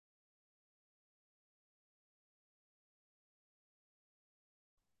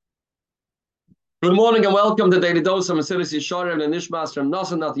Good morning and welcome to Daily Dose of Mesilas Yesharim and Nishmas from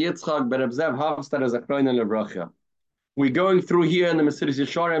Nasanat Yitzchak Ben Zev Havstad as a Chroin and Lebracha. We're going through here in the Mesilas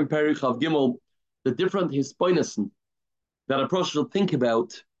Yesharim Perek of Gimel the different hispoinesen that a person should think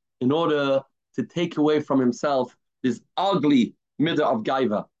about in order to take away from himself this ugly midah of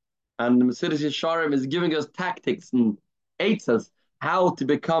gaiva. And the Mesilas Yesharim is giving us tactics and aids us how to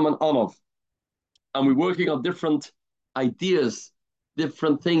become an onav. And we're working on different ideas,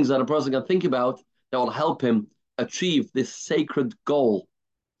 different things that a person can think about that will help him achieve this sacred goal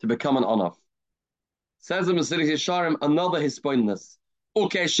to become an onav. Says the Mesilas Yesharim, another hispoinus.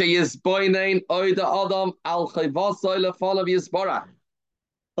 Okay, she is boinein oida adam al chayvasoi lefanav yisbarach.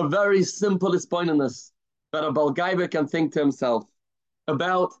 A very simple hispoinus that a Balgaiva can think to himself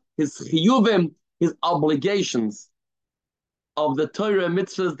about his chiyuvim, his obligations of the Torah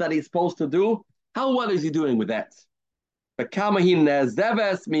mitzvahs that he's supposed to do. How well is he doing with that?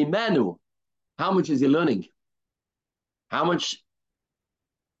 How much is he learning? How much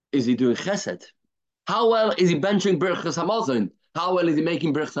is he doing chesed? How well is he benching birchas hamazon? How well is he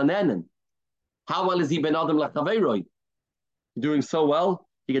making birchas hanenin? How well is he ben adam lachaveiroi? Doing so well,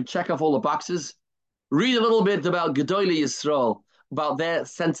 he can check off all the boxes. Read a little bit about Gedolei Yisrael, about their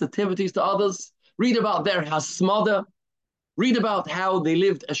sensitivities to others. Read about their hasmada. Read about how they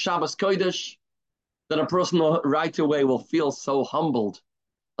lived a Shabbos Kodesh, that a person right away will feel so humbled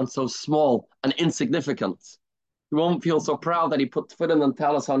and so small and insignificant. He won't feel so proud that he put tefillin and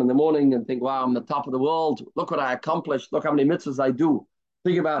talis on in the morning and think, wow, I'm the top of the world. Look what I accomplished. Look how many mitzvahs I do.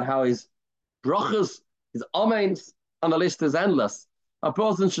 Think about how his brachas, his amens, and the list is endless. A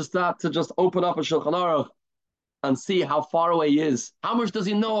person should start to just open up a Shulchan Aruch and see how far away he is. How much does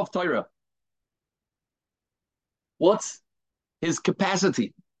he know of Torah? What's his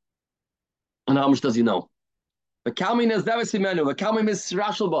capacity? And how much does he know? How many hours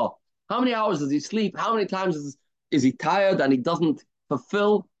does he sleep? How many times is he tired and he doesn't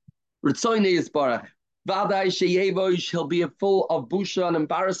fulfill? He'll be full of busha and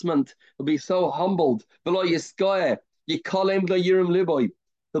embarrassment. He'll be so humbled. He'll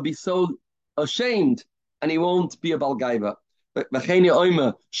be so ashamed and he won't be a balgaiva.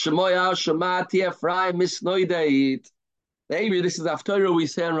 Maybe this is after we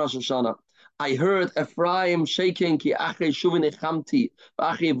say in Rosh Hashanah. I heard Ephraim shaking ki achei shuvin echamti,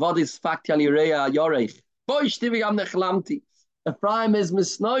 achei vadis fakti al yireya yorech. Boy shtivi am nechlamti. Ephraim is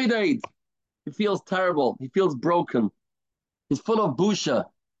misnoided. He feels terrible. He feels broken. He's full of busha.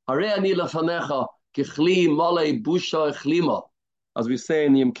 Harei ani lefanecha kichli mole busha echlima. As we say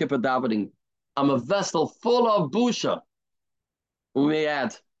in the Yom Kippur davening, I'm a vessel full of busha. We may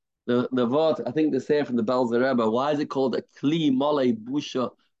add the word, I think they say from the Belzer Rebbe, why is it called a kli mole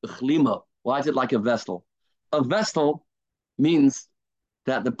busha echlima? Why is it like a vessel? A vessel means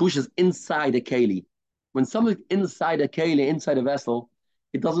that the bush is inside a keli. When something's inside a keli, inside a vessel,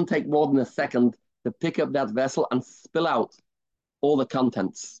 it doesn't take more than a second to pick up that vessel and spill out all the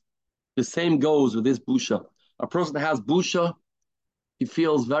contents. The same goes with this busha. A person that has busha, he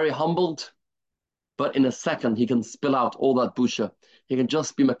feels very humbled, but in a second he can spill out all that busha. He can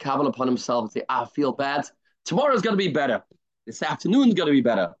just be makabel upon himself and say, I feel bad. Tomorrow's going to be better. This afternoon's going to be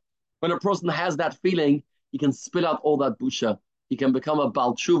better. When a person has that feeling, he can spill out all that busha. He can become a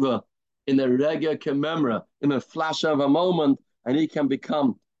Baal Tshuva in a rega kememra, in a flash of a moment, and he can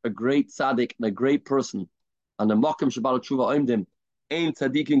become a great tzaddik and a great person. And the mokim shebal tshuva oimdim, ein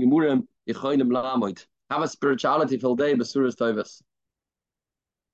tzaddikim gemurim, yichoinim la'amoid. Have a spirituality filled day, Basuras Tovus.